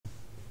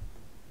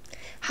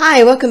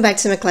Hi, welcome back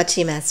to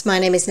McClatchy Maths. My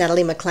name is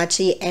Natalie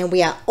McClatchy and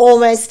we are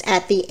almost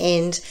at the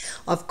end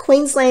of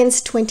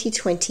Queensland's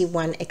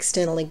 2021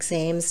 external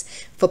exams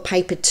for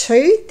paper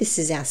 2. This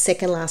is our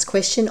second last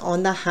question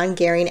on the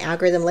Hungarian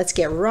algorithm. Let's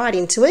get right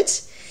into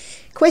it.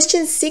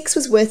 Question 6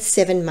 was worth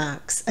 7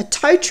 marks. A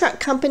tow truck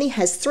company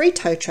has 3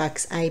 tow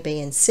trucks A, B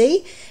and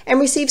C and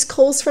receives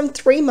calls from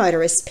 3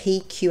 motorists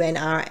P, Q and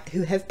R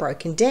who have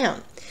broken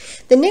down.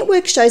 The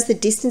network shows the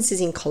distances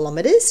in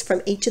kilometres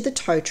from each of the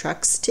tow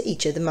trucks to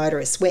each of the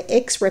motorists, where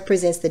X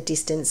represents the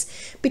distance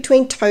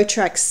between tow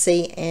truck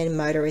C and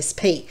motorist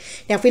P.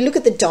 Now, if we look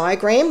at the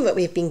diagram that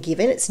we've been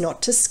given, it's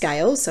not to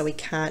scale, so we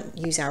can't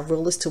use our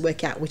rulers to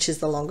work out which is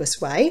the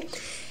longest way.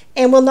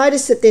 And we'll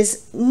notice that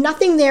there's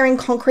nothing there in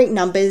concrete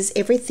numbers.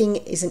 Everything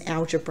is an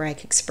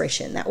algebraic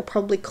expression. That will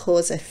probably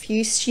cause a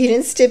few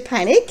students to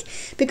panic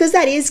because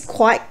that is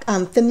quite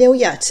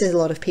familiar to a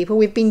lot of people.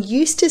 We've been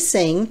used to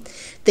seeing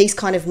these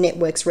kind of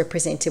networks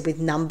represented with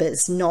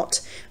numbers,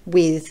 not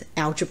with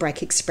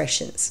algebraic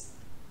expressions.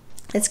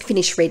 Let's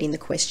finish reading the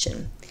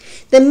question.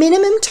 The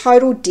minimum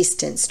total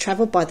distance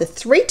travelled by the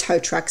 3 tow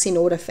trucks in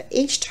order for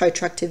each tow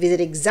truck to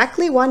visit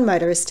exactly one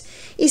motorist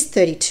is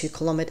 32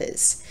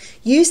 kilometres.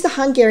 Use the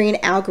Hungarian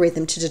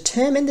algorithm to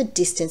determine the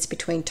distance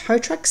between tow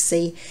truck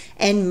C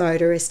and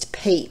motorist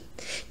P.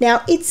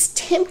 Now, it's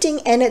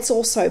tempting and it's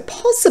also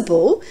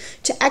possible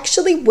to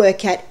actually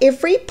work out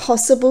every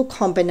possible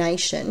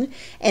combination,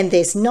 and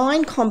there's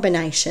 9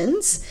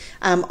 combinations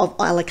of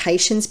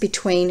allocations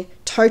between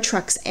tow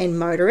trucks and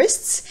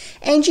motorists,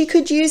 and you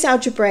could use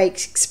algebraic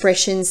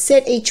expressions,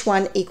 set each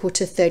one equal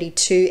to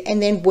 32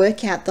 and then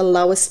work out the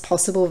lowest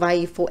possible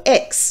value for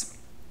X.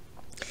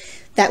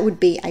 That would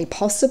be a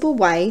possible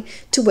way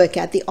to work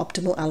out the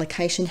optimal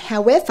allocation.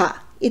 However,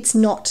 it's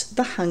not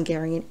the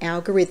Hungarian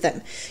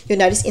algorithm. You'll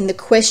notice in the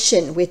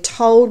question, we're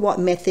told what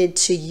method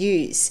to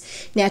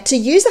use. Now, to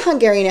use the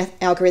Hungarian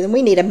algorithm,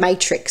 we need a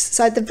matrix.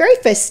 So the very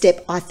first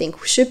step, I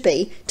think, should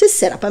be to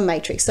set up a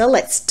matrix. So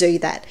let's do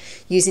that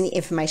using the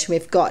information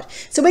we've got.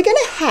 So we're going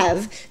to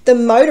have the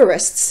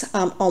motorists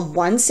on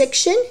one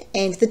section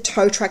and the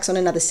tow trucks on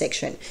another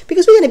section,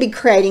 because we're going to be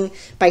creating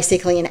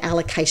basically an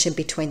allocation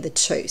between the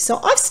two. So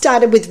I've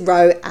started with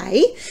row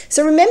A.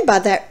 So remember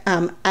that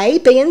A,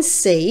 B and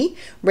C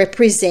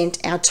represent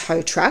our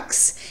tow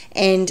trucks,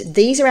 and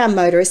these are our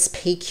motorists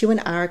P, Q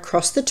and R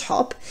across the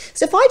top.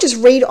 So if I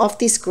just read off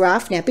this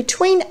graph now,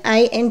 between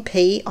A and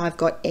P I've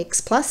got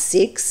X plus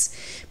 6,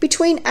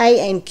 between A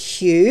and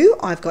Q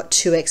I've got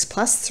 2X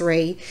plus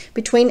 3,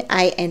 between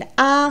A and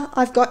R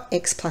I've got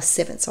X plus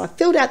 7. So I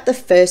filled out the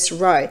first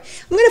row.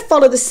 I'm going to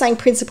follow the same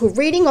principle,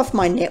 reading off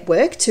my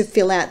network to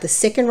fill out the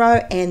second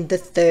row and the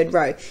third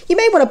row. You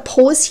may want to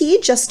pause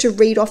here just to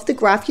read off the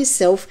graph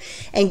yourself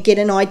and get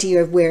an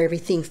idea of where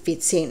everything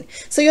fits in.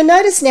 So you'll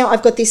notice now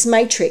I've got this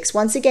matrix.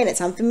 Once again, it's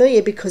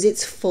unfamiliar because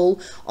it's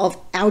full of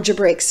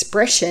algebra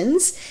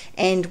expressions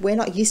and we're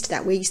not used to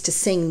that. We're used to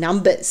seeing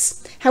numbers.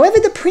 However,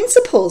 the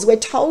principles, we're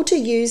told to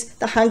use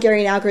the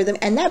Hungarian algorithm,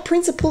 and that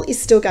principle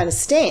is still going to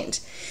stand.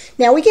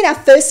 Now, we get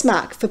our first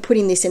mark for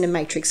putting this in a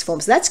matrix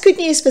form. So that's good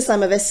news for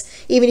some of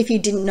us, even if you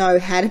didn't know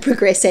how to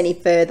progress any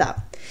further.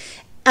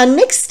 Our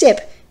next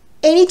step,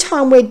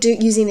 anytime we're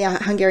using the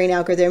Hungarian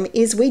algorithm,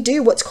 is we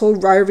do what's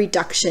called row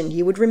reduction.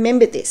 You would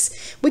remember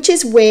this, which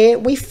is where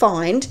we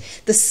find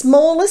the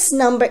smallest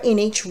number in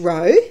each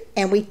row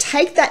and we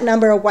take that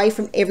number away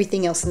from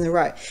everything else in the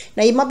row.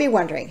 Now, you might be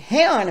wondering,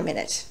 hang on a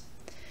minute.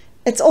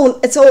 It's all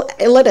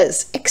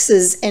letters,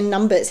 X's and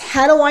numbers.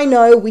 How do I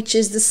know which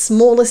is the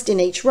smallest in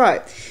each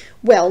row?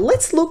 Well,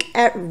 let's look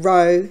at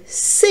row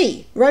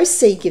C. Row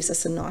C gives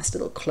us a nice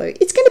little clue.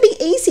 It's going to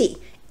be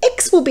easy.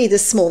 X will be the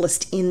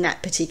smallest in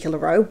that particular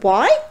row.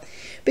 Why?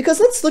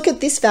 Because let's look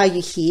at this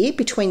value here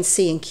between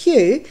C and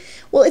Q.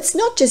 Well, it's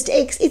not just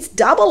X, it's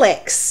double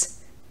X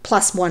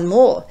plus 1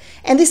 more.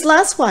 And this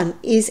last one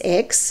is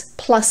X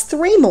plus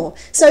 3 more.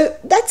 So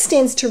that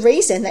stands to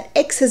reason that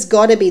X has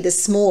got to be the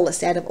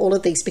smallest out of all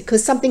of these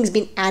because something's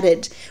been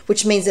added,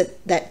 which means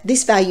that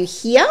this value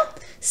here,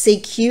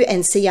 CQ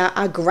and CR,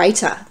 are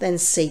greater than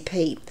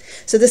CP.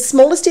 So the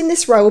smallest in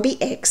this row will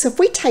be X. So if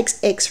we take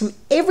X from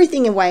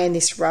everything away in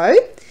this row,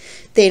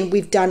 then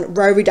we've done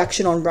row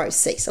reduction on row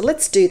C. So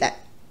let's do that.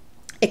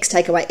 X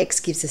take away X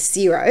gives us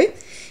 0.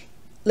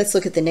 Let's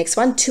look at the next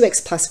one,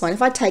 2X plus 1.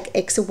 If I take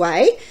X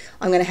away,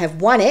 I'm going to have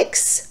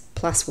 1X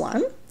plus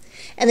 1.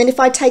 And then if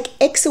I take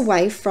X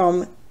away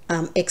from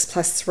X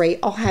plus 3,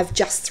 I'll have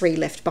just 3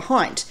 left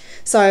behind.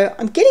 So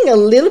I'm getting a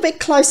little bit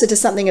closer to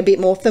something a bit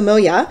more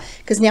familiar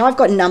because now I've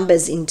got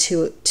numbers in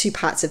two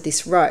parts of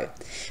this row.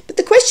 But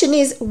the question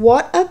is,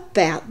 what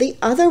about the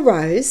other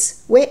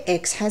rows where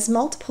X has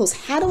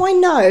multiples? How do I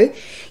know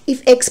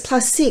if X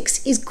plus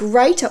 6 is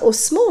greater or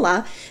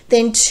smaller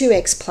than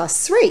 2X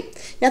plus 3?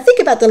 Now think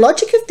about the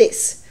logic of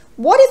this.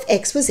 What if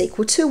X was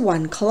equal to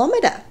 1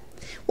 kilometre?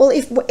 Well,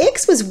 if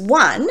X was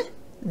 1,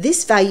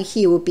 this value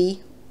here would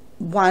be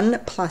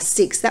 1 plus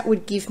 6. That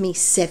would give me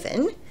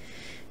 7.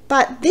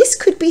 But this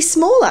could be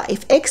smaller.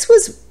 If X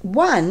was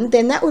 1,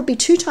 then that would be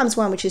 2 times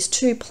 1, which is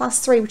 2,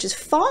 plus 3, which is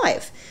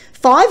 5.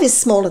 5 is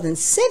smaller than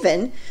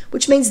 7,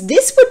 which means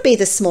this would be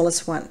the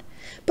smallest one.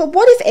 But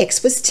what if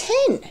x was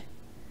 10?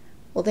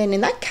 Well, then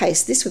in that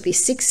case, this would be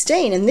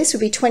 16 and this would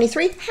be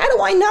 23. How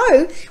do I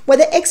know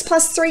whether x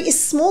plus 3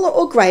 is smaller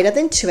or greater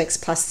than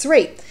 2x plus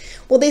 3?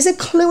 Well, there's a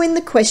clue in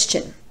the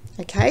question,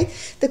 okay?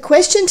 The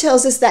question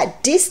tells us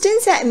that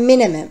distance at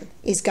minimum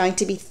is going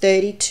to be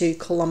 32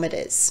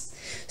 kilometers.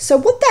 So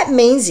what that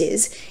means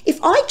is, if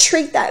I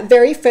treat that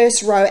very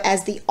first row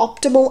as the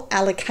optimal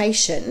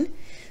allocation,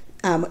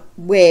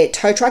 where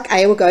tow truck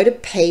A will go to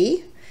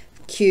P,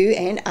 Q,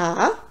 and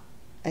R,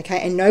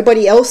 okay, and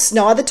nobody else,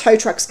 no other tow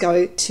trucks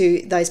go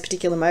to those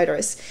particular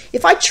motorists.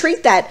 If I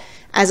treat that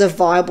as a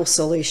viable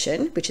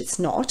solution, which it's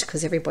not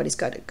because everybody's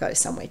got to go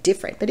somewhere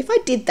different, but if I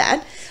did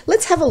that,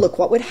 let's have a look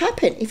what would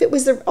happen. If it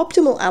was the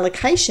optimal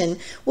allocation,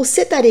 we'll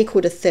set that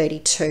equal to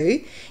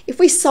 32. If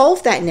we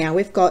solve that now,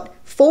 we've got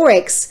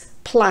 4x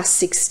plus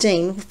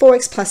 16.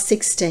 4x plus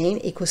 16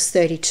 equals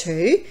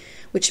 32,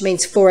 which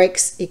means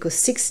 4x equals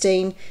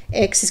 16.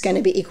 X is going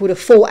to be equal to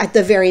 4 at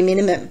the very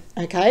minimum,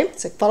 okay?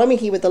 So follow me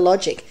here with the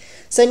logic.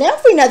 So now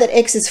if we know that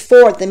x is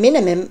 4 at the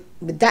minimum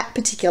with that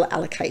particular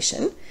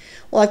allocation,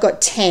 well, I've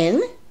got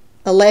 10,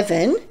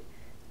 11,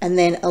 and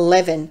then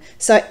 11.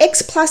 So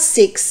x plus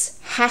 6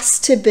 has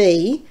to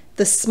be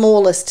the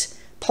smallest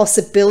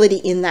possibility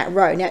in that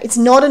row. Now, it's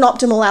not an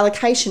optimal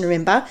allocation,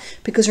 remember,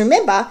 because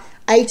remember,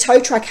 a tow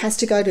truck has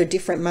to go to a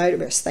different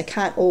motorist. They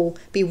can't all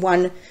be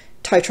one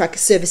tow truck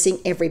servicing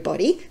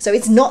everybody. So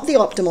it's not the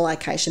optimal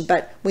allocation,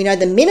 but we know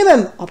the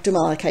minimum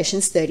optimal allocation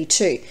is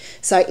 32.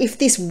 So if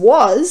this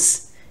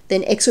was,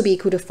 then x will be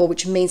equal to 4,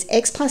 which means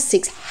x plus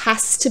 6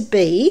 has to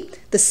be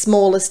the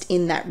smallest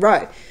in that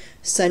row.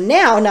 So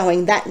now,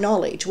 knowing that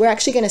knowledge, we're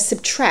actually going to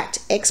subtract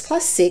x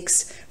plus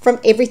 6 from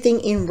everything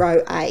in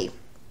row A.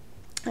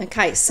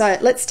 Okay, so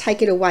let's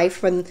take it away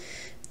from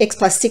x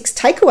plus 6,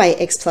 take away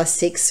x plus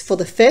 6 for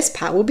the first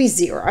part will be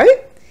 0.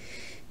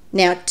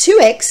 Now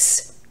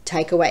 2x,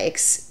 take away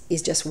x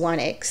is just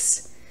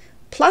 1x,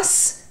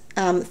 plus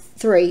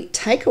 3,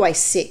 take away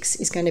 6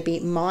 is going to be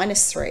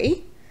minus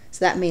 3.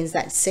 So that means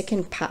that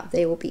second part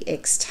there will be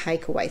x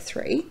take away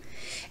 3.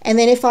 And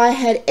then if I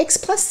had x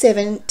plus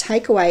 7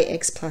 take away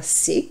x plus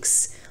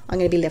 6, I'm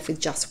going to be left with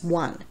just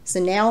 1. So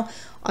now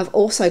I've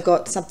also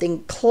got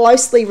something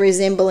closely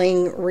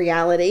resembling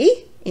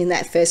reality in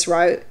that first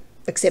row,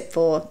 except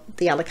for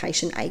the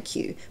allocation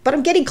AQ. But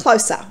I'm getting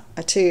closer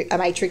to a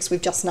matrix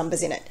with just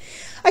numbers in it.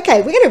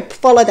 Okay, we're going to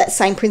follow that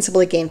same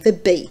principle again for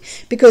B,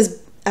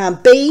 because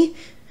B,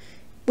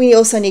 we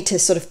also need to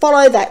sort of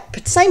follow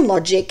that same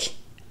logic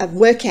and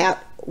work out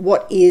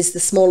what is the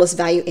smallest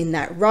value in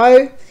that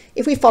row.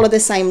 If we follow the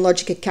same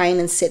logic again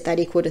and set that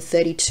equal to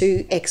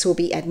 32, x will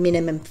be at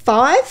minimum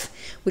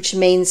 5, which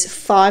means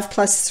 5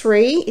 plus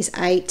 3 is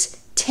 8,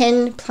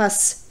 10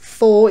 plus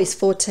 4 is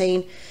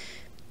 14,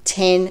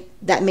 10,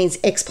 that means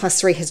x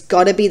plus 3 has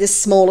got to be the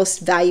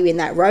smallest value in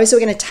that row. So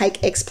we're going to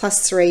take x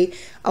plus 3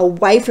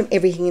 away from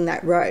everything in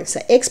that row.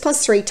 So x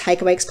plus 3,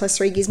 take away x plus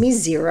 3 gives me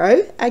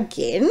 0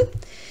 again.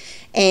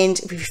 And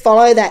if we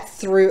follow that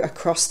through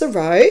across the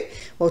row,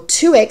 well,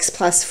 2x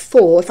plus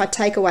 4, if I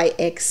take away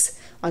x,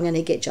 I'm going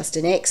to get just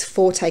an x.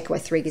 4 take away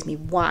 3 gives me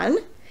 1.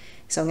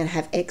 So I'm going to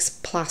have x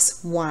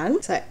plus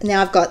 1. So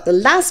now I've got the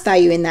last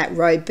value in that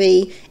row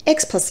B,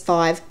 x plus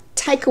 5,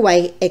 take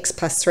away x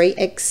plus 3.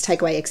 X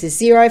take away x is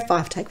 0.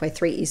 5 take away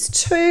 3 is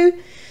 2,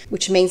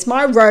 which means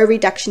my row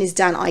reduction is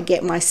done. I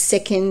get my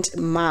second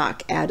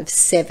mark out of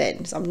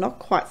 7. So I'm not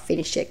quite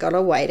finished yet, got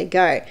a way to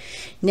go.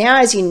 Now,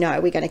 as you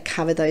know, we're going to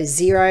cover those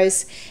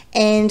zeros.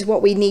 And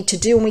what we need to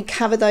do when we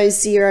cover those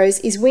zeros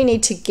is we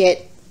need to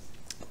get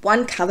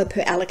one cover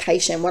per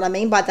allocation. What I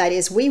mean by that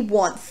is we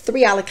want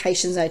 3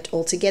 allocations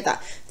altogether.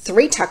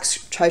 3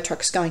 tow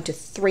trucks going to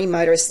 3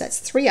 motorists, that's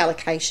 3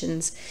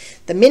 allocations.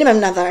 The minimum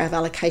number of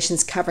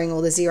allocations covering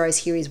all the zeros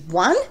here is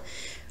 1.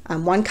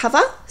 One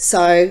cover,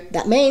 so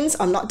that means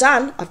I'm not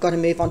done. I've got to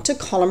move on to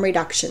column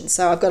reduction.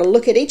 So I've got to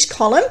look at each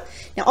column.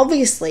 Now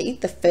obviously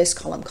the first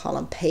column,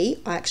 column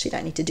P, I actually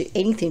don't need to do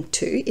anything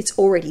to. It's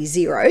already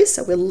 0,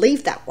 so we'll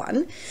leave that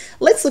one.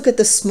 Let's look at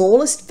the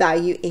smallest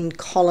value in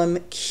column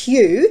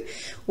Q.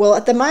 Well,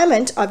 at the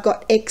moment I've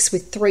got x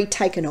with 3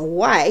 taken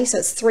away, so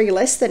it's 3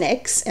 less than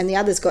x, and the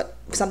other's got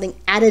something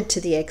added to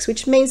the x,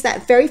 which means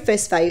that very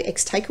first value,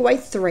 x take away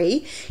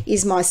 3,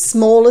 is my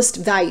smallest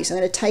value. So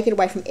I'm going to take it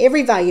away from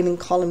every value in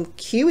column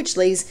Q, which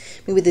leaves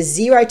me with a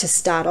 0 to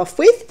start off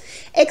with.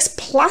 X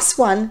plus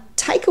 1,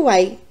 take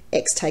away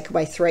x take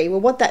away 3.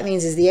 Well, what that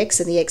means is the x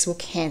and the x will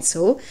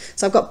cancel.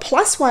 So I've got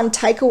plus 1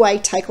 take away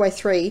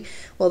 3.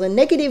 Well, the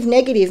negative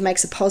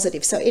makes a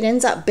positive, so it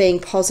ends up being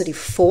positive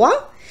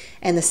 4.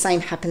 And the same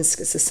happens,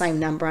 it's the same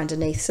number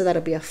underneath, so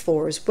that'll be a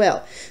 4 as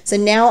well. So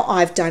now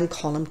I've done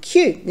column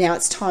Q. Now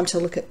it's time to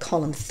look at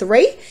column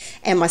 3,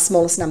 and my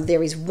smallest number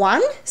there is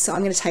 1. So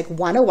I'm going to take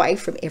 1 away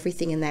from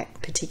everything in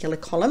that particular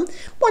column.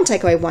 1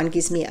 take away 1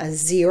 gives me a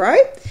 0,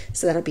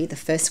 so that'll be the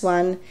first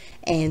one,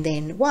 and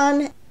then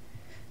 1.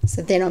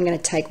 So then I'm going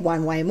to take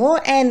one away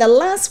more, and the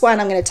last one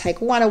I'm going to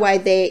take one away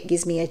there. It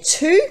gives me a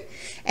 2,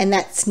 and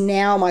that's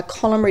now my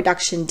column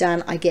reduction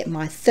done. I get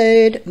my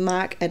 3rd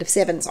mark out of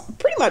 7, so I'm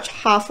pretty much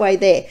halfway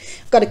there.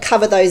 I've got to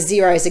cover those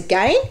zeros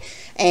again,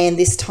 and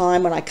this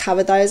time when I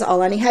cover those,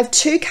 I'll only have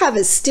 2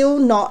 covers, still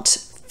not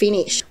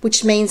finished,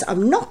 which means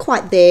I'm not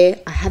quite there.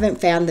 I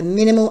haven't found the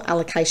minimal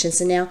allocation,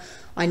 so now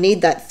I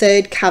need that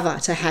 3rd cover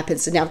to happen.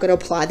 So now I've got to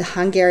apply the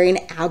Hungarian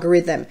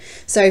algorithm.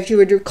 So if you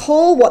would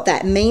recall, what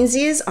that means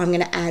is I'm going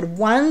to add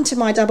 1 to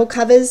my double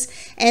covers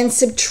and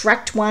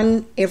subtract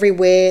 1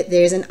 everywhere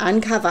there's an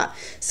uncover.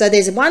 So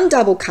there's 1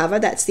 double cover,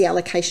 that's the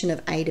allocation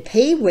of A to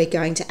P. We're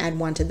going to add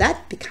 1 to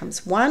that,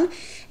 becomes 1,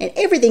 and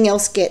everything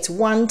else gets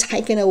 1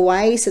 taken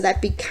away, so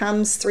that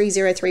becomes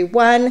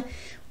 3031.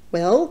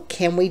 Well,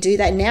 can we do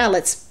that now?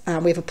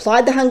 We've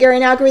applied the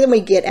Hungarian algorithm, we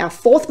get our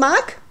 4th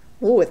mark.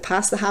 Oh, we've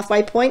passed the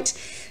halfway point.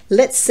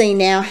 Let's see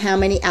now how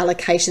many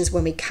allocations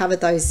when we cover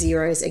those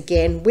zeros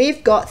again.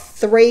 We've got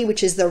 3,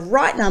 which is the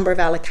right number of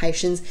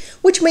allocations,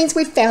 which means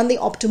we've found the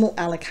optimal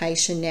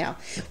allocation now.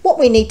 What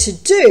we need to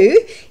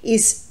do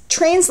is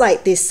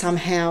translate this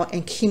somehow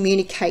and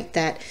communicate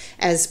that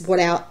as what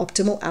our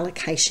optimal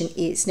allocation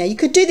is. Now you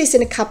could do this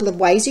in a couple of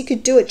ways. You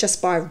could do it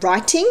just by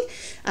writing.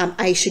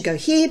 A should go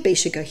here, B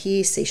should go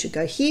here, C should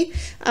go here.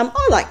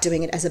 I like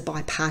doing it as a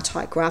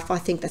bipartite graph. I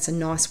think that's a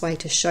nice way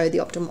to show the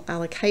optimal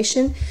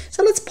allocation.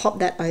 So let's pop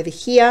that over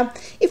here.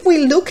 If we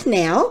look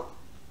now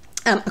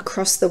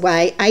across the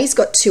way, A's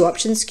got 2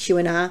 options, Q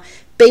and R.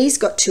 B's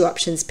got 2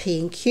 options, P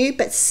and Q,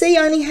 but C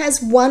only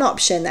has 1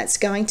 option, that's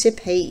going to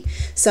P.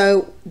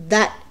 So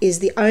that is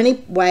the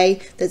only way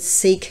that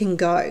C can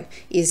go,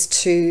 is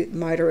to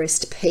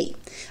motorist P.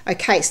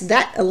 Okay, so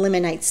that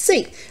eliminates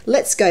C.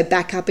 Let's go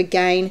back up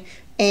again,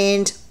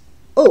 and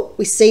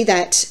we see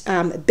that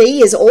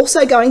B is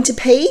also going to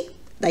P.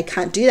 They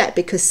can't do that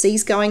because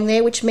C's going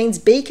there, which means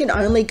B can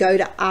only go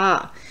to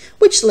R,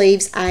 which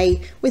leaves A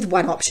with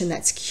 1 option,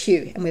 that's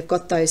Q. And we've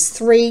got those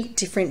 3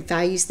 different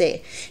values there.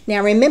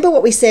 Now remember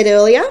what we said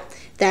earlier,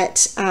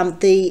 that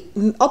the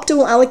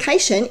optimal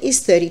allocation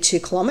is 32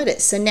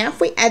 kilometers. So now if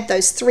we add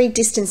those 3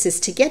 distances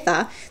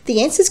together,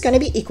 the answer is going to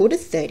be equal to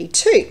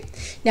 32.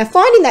 Now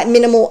finding that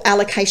minimal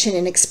allocation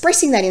and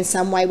expressing that in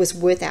some way was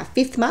worth our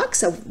 5th mark,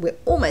 so we're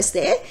almost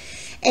there.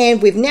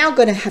 And we've now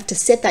got to have to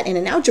set that in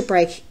an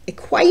algebraic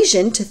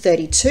equation to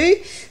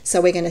 32.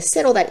 So we're going to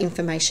set all that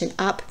information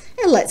up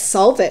and let's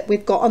solve it.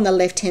 We've got on the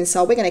left hand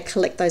side, we're going to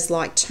collect those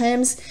like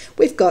terms.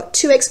 We've got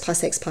 2x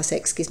plus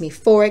x gives me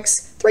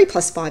 4x, 3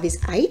 plus 5 is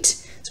 8.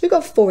 So we've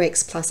got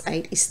 4x plus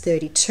 8 is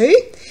 32.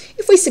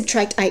 If we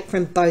subtract 8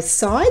 from both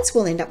sides,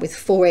 we'll end up with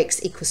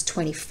 4x equals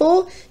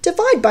 24.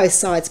 Divide both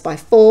sides by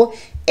 4,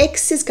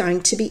 x is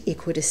going to be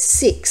equal to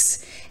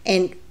 6.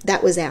 And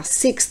that was our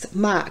 6th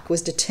mark,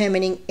 was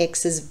determining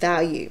x's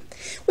value.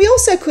 We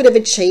also could have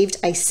achieved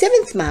a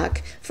 7th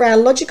mark for our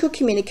logical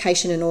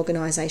communication and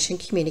organisation,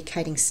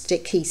 communicating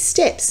key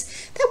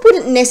steps. That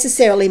wouldn't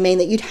necessarily mean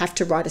that you'd have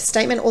to write a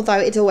statement, although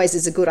it always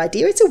is a good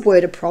idea. It's a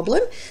worded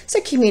problem,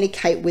 so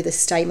communicate with a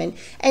statement,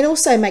 and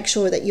also make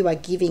sure that you are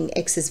giving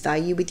x's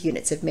value with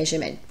units of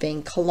measurement,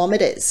 being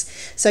kilometres.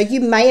 So you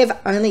may have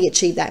only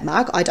achieved that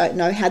mark. I don't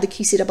know how the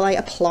QCAA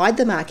applied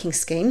the marking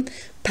scheme.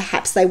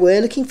 Perhaps they were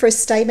looking for a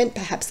statement,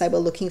 perhaps they were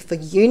looking for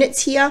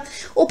units here,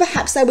 or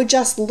perhaps they were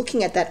just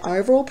looking at that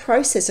overall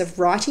process of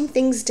writing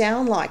things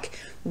down, like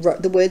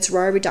the words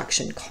row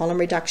reduction, column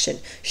reduction,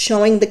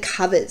 showing the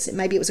covers.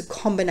 Maybe it was a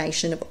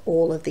combination of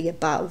all of the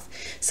above.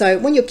 So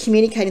when you're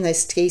communicating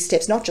those key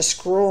steps, not just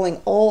scrawling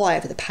all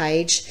over the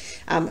page,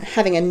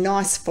 having a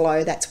nice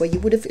flow, that's where you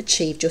would have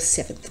achieved your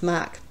 7th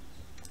mark.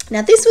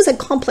 Now this was a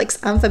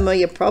complex,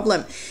 unfamiliar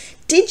problem.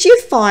 Did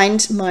you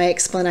find my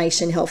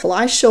explanation helpful?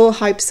 I sure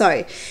hope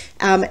so.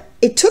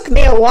 It took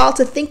me a while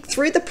to think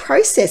through the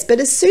process, but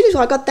as soon as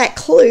I got that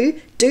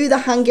clue, do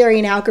the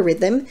Hungarian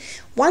algorithm,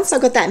 once I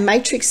got that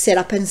matrix set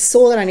up and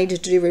saw that I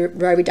needed to do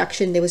row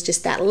reduction, there was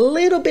just that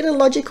little bit of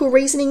logical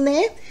reasoning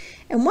there.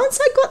 And once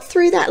I got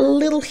through that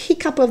little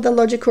hiccup of the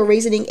logical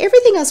reasoning,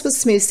 everything else was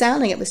smooth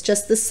sailing. It was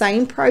just the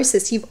same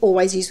process you've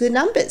always used with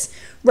numbers.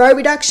 Row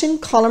reduction,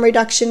 column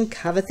reduction,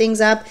 cover things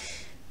up,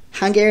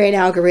 Hungarian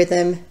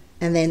algorithm,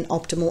 and then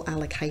optimal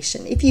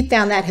allocation. If you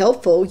found that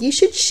helpful, you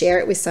should share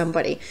it with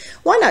somebody.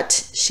 Why not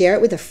share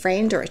it with a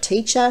friend or a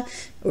teacher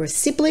or a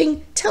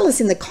sibling? Tell us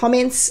in the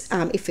comments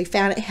if you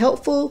found it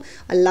helpful.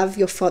 I love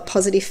your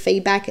positive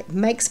feedback. It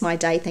makes my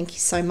day. Thank you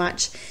so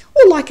much.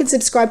 Or like and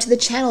subscribe to the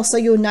channel so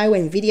you'll know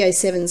when video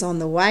 7's on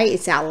the way.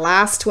 It's our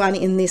last one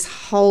in this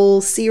whole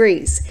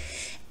series.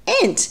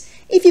 And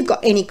if you've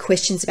got any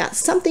questions about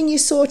something you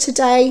saw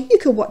today, you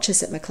can watch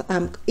us at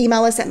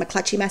email us at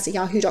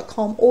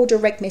mcclatchymass@yahoo.com or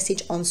direct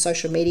message on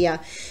social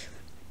media.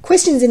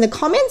 Questions in the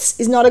comments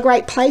is not a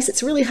great place.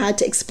 It's really hard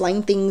to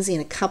explain things in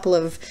a couple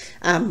of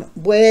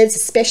words,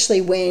 especially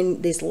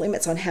when there's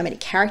limits on how many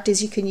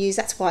characters you can use.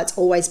 That's why it's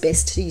always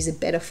best to use a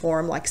better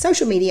forum like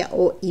social media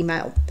or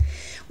email.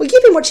 Well,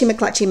 you've been watching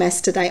McClatchy Maths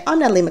today. I'm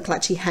Natalie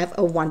McClatchy. Have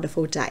a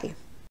wonderful day.